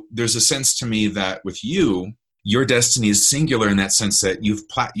 So there's a sense to me that with you, your destiny is singular in that sense that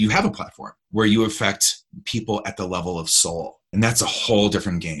you have a platform where you affect people at the level of soul. And that's a whole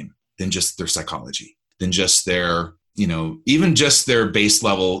different game than just their psychology, than just their, even just their base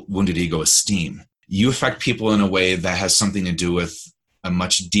level wounded ego esteem. You affect people in a way that has something to do with a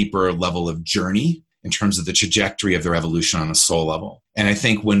much deeper level of journey in terms of the trajectory of their evolution on a soul level. And I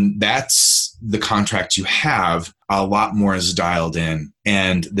think when that's the contract you have, a lot more is dialed in.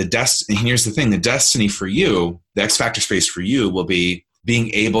 And and here's the thing, the destiny for you, the X factor space for you will be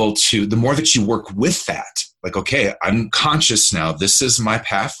being able to, the more that you work with that, like, okay, I'm conscious now. This is my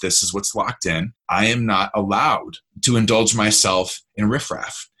path. This is what's locked in. I am not allowed to indulge myself in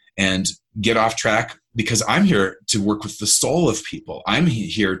riffraff and get off track, because I'm here to work with the soul of people. I'm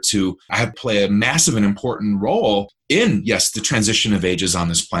here to play a massive and important role in, yes, the transition of ages on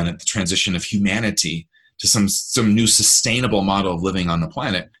this planet, the transition of humanity to some new sustainable model of living on the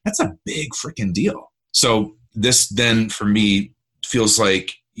planet. That's a big freaking deal. So this then for me feels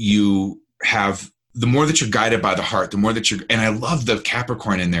like you have, the more that you're guided by the heart, the more that and I love the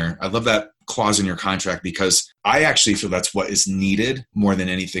Capricorn in there. I love that clause in your contract, because I actually feel that's what is needed more than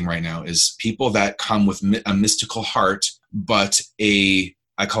anything right now, is people that come with a mystical heart, but I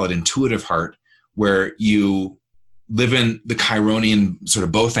call it intuitive heart, where you live in the Chironian sort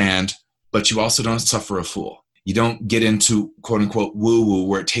of both and, but you also don't suffer a fool. You don't get into quote unquote woo-woo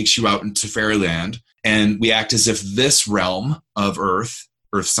where it takes you out into fairyland, and we act as if this realm of earth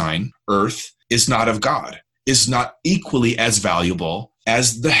sign, earth, is not of God, is not equally as valuable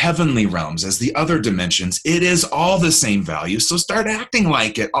as the heavenly realms, as the other dimensions. It is all the same value. So start acting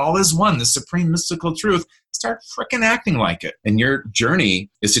like it. All is one, the supreme mystical truth. Start freaking acting like it. And your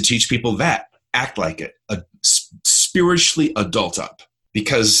journey is to teach people that. Act like it. spiritually adult up,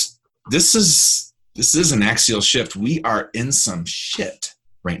 because this is an axial shift. We are in some shit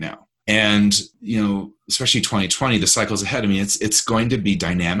right now. And, especially 2020, the cycles ahead. I mean, it's going to be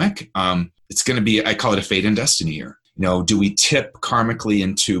dynamic. It's going to be, I call it a fate and destiny year. Do we tip karmically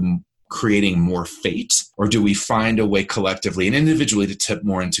into creating more fate, or do we find a way collectively and individually to tip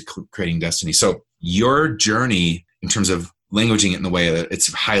more into creating destiny? So your journey, in terms of languaging it in the way that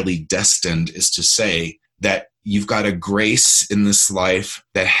it's highly destined, is to say that you've got a grace in this life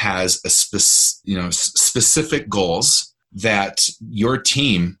that has a specific goals that your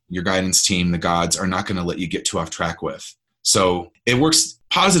team, your guidance team, the gods, are not going to let you get too off track with. So it works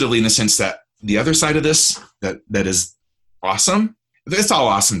positively in the sense that the other side of this that is awesome, it's all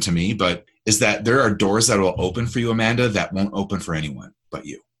awesome to me, but is that there are doors that will open for you, Amanda, that won't open for anyone but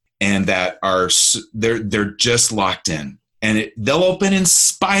you, and that they're just locked in, and they'll open in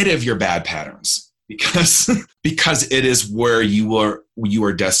spite of your bad patterns, because it is where you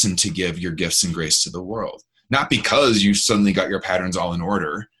are destined to give your gifts and grace to the world. Not because you suddenly got your patterns all in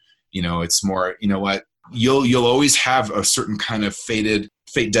order. It's more, what, you'll always have a certain kind of fate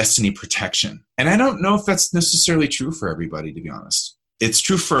destiny protection. And I don't know if that's necessarily true for everybody, to be honest. It's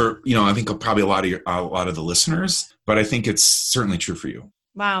true for, I think probably a lot of the listeners, but I think it's certainly true for you.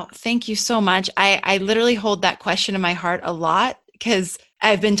 Wow. Thank you so much. I literally hold that question in my heart a lot, because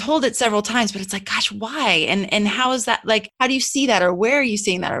I've been told it several times, but it's like, gosh, why? And how is that? Like, how do you see that? Or where are you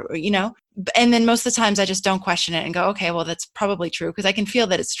seeing that? Or, and then most of the times I just don't question it and go, okay, well, that's probably true, because I can feel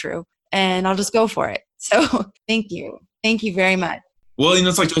that it's true, and I'll just go for it. So thank you. Thank you very much. Well,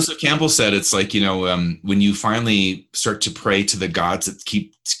 it's like Joseph Campbell said, it's like, when you finally start to pray to the gods that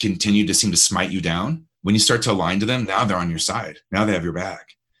continue to seem to smite you down, when you start to align to them, now they're on your side. Now they have your back,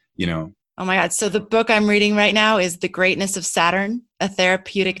 Oh my God. So the book I'm reading right now is The Greatness of Saturn, a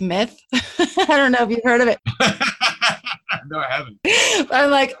Therapeutic Myth. I don't know if you've heard of it. No, I haven't. I'm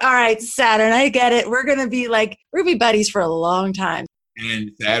like, all right, Saturn, I get it. We're going to be buddies for a long time.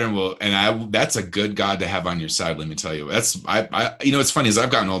 And Saturn that's a good god to have on your side. Let me tell you, it's funny, as I've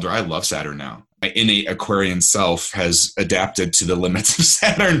gotten older, I love Saturn now. My innate Aquarian self has adapted to the limits of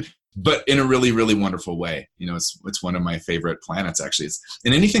Saturn, but in a really, really wonderful way. It's one of my favorite planets, actually.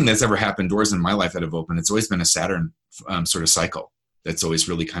 And anything that's ever happened, doors in my life that have opened, it's always been a Saturn sort of cycle that's always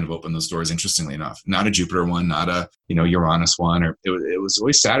really kind of opened those doors, interestingly enough. Not a Jupiter one, not a Uranus one, or it was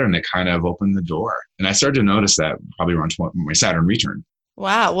always Saturn that kind of opened the door. And I started to notice that probably around my Saturn return.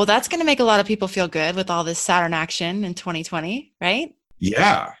 Wow. Well, that's going to make a lot of people feel good with all this Saturn action in 2020, right?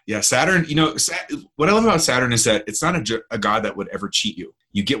 Yeah. Saturn, what I love about Saturn is that it's not a god that would ever cheat you.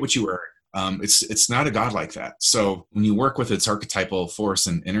 You get what you earn. It's not a god like that. So when you work with its archetypal force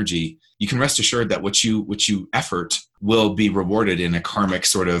and energy, you can rest assured that what you effort will be rewarded in a karmic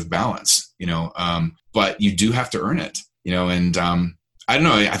sort of balance, but you do have to earn it, and I don't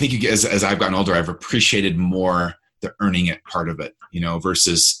know. I think as I've gotten older, I've appreciated more the earning it part of it,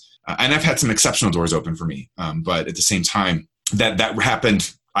 versus, and I've had some exceptional doors open for me. But at the same time, that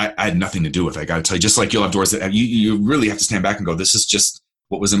happened, I had nothing to do with it. I got to tell you, just like you'll have doors that you really have to stand back and go, this is just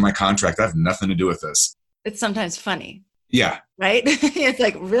what was in my contract. I have nothing to do with this. It's sometimes funny. Yeah. Right? It's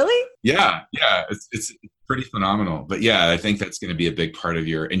like, really? Yeah. It's pretty phenomenal. But yeah, I think that's going to be a big part of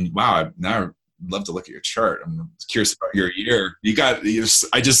and wow, now I'd love to look at your chart. I'm curious about your year.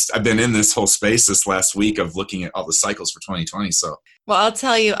 I've been in this whole space this last week of looking at all the cycles for 2020. So, well, I'll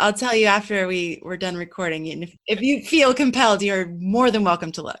tell you after we're done recording. And if you feel compelled, you're more than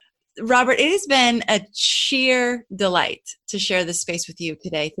welcome to look. Robert, it has been a sheer delight to share this space with you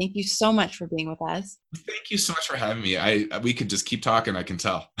today. Thank you so much for being with us. Thank you so much for having me. We could just keep talking, I can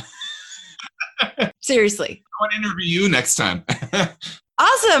tell. Seriously. I want to interview you next time.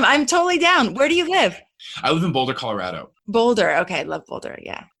 Awesome. I'm totally down. Where do you live? I live in Boulder, Colorado. Boulder. Okay. I love Boulder.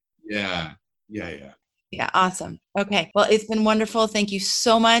 Yeah. Yeah. Awesome. Okay. Well, it's been wonderful. Thank you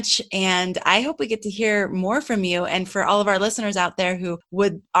so much. And I hope we get to hear more from you. And for all of our listeners out there who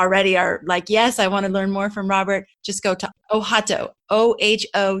are like, yes, I want to learn more from Robert, just go to Ohotto,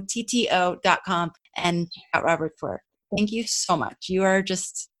 OHOTTO.com and check out Robert's work. Thank you so much. You're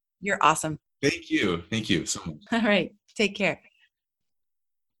awesome. Thank you. Thank you so much. All right. Take care.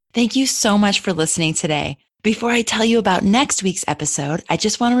 Thank you so much for listening today. Before I tell you about next week's episode, I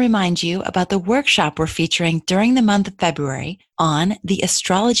just want to remind you about the workshop we're featuring during the month of February on the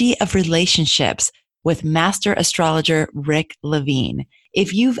astrology of relationships with master astrologer Rick Levine.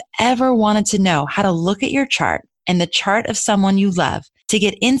 If you've ever wanted to know how to look at your chart and the chart of someone you love to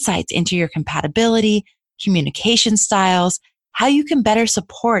get insights into your compatibility, communication styles, how you can better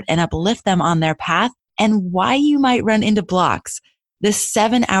support and uplift them on their path, and why you might run into blocks, this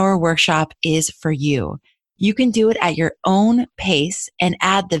 7-hour workshop is for you. You can do it at your own pace and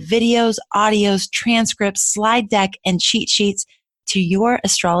add the videos, audios, transcripts, slide deck, and cheat sheets to your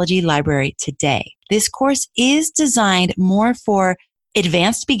astrology library today. This course is designed more for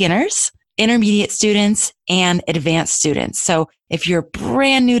advanced beginners, intermediate students, and advanced students. So if you're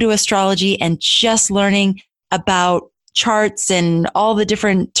brand new to astrology and just learning about charts and all the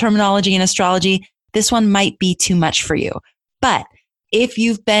different terminology in astrology, this one might be too much for you. But if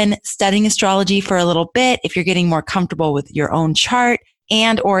you've been studying astrology for a little bit, if you're getting more comfortable with your own chart,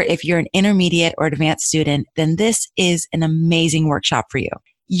 and or if you're an intermediate or advanced student, then this is an amazing workshop for you.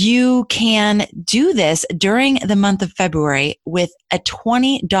 You can do this during the month of February with a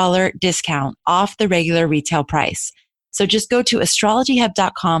 $20 discount off the regular retail price. So just go to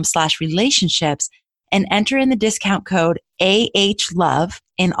astrologyhub.com/relationships and enter in the discount code AHLOVE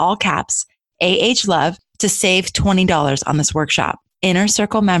in all caps, AHLOVE, to save $20 on this workshop. Inner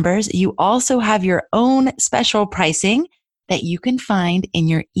Circle members, you also have your own special pricing that you can find in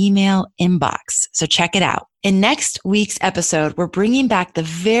your email inbox. So check it out. In next week's episode, we're bringing back the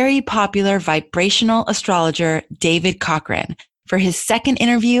very popular vibrational astrologer, David Cochran, for his second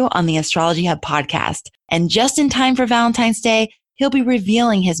interview on the Astrology Hub podcast. And just in time for Valentine's Day, he'll be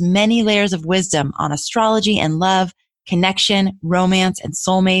revealing his many layers of wisdom on astrology and love, connection, romance, and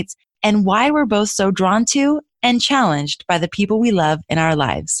soulmates, and why we're both so drawn to and challenged by the people we love in our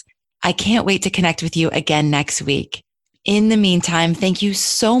lives. I can't wait to connect with you again next week. In the meantime, thank you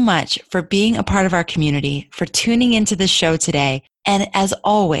so much for being a part of our community, for tuning into this show today, and as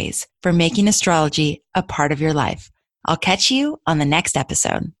always, for making astrology a part of your life. I'll catch you on the next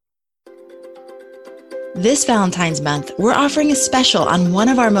episode. This Valentine's month, we're offering a special on one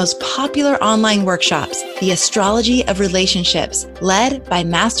of our most popular online workshops, The Astrology of Relationships, led by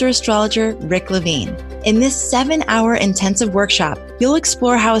Master Astrologer Rick Levine. In this 7-hour intensive workshop, you'll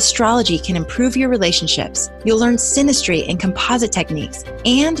explore how astrology can improve your relationships. You'll learn synastry and composite techniques,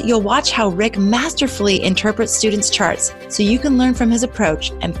 and you'll watch how Rick masterfully interprets students' charts so you can learn from his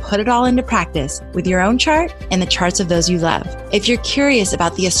approach and put it all into practice with your own chart and the charts of those you love. If you're curious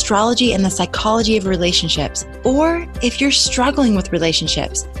about the astrology and the psychology of relationships, or if you're struggling with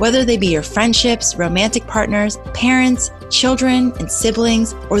relationships, whether they be your friendships, romantic partners, parents, children, and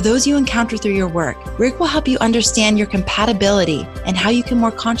siblings, or those you encounter through your work, Rick will help you understand your compatibility and how you can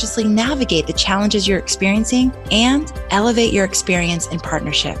more consciously navigate the challenges you're experiencing and elevate your experience in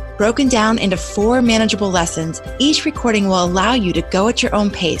partnership. Broken down into 4 manageable lessons, each recording will allow you to go at your own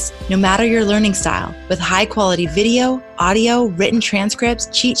pace, no matter your learning style, with high-quality video, audio, written transcripts,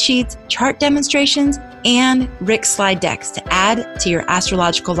 cheat sheets, chart demonstrations, and Rick slide decks to add to your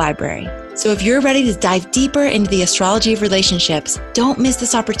astrological library. So if you're ready to dive deeper into the astrology of relationships, don't miss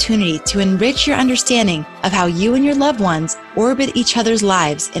this opportunity to enrich your understanding of how you and your loved ones orbit each other's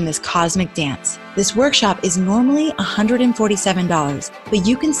lives in this cosmic dance. This workshop is normally $147, but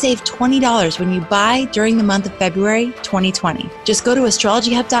you can save $20 when you buy during the month of February 2020. Just go to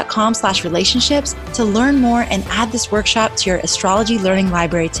astrologyhub.com/relationships to learn more and add this workshop to your astrology learning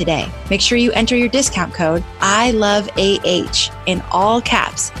library today. Make sure you enter your discount code ILOVEAH in all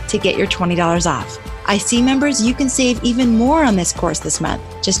caps to get your $20 off. IC members, you can save even more on this course this month.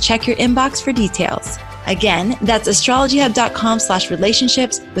 Just check your inbox for details. Again, that's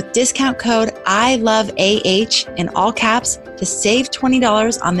astrologyhub.com/relationships with discount code ILOVEAH in all caps to save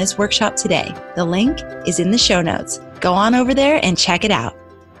 $20 on this workshop today. The link is in the show notes. Go on over there and check it out.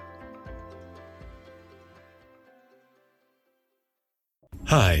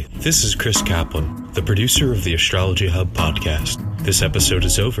 Hi, this is Chris Kaplan, the producer of the Astrology Hub podcast. This episode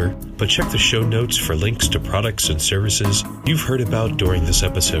is over, but check the show notes for links to products and services you've heard about during this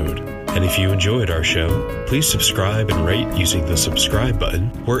episode. And if you enjoyed our show, please subscribe and rate using the subscribe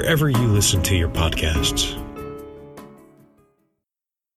button wherever you listen to your podcasts.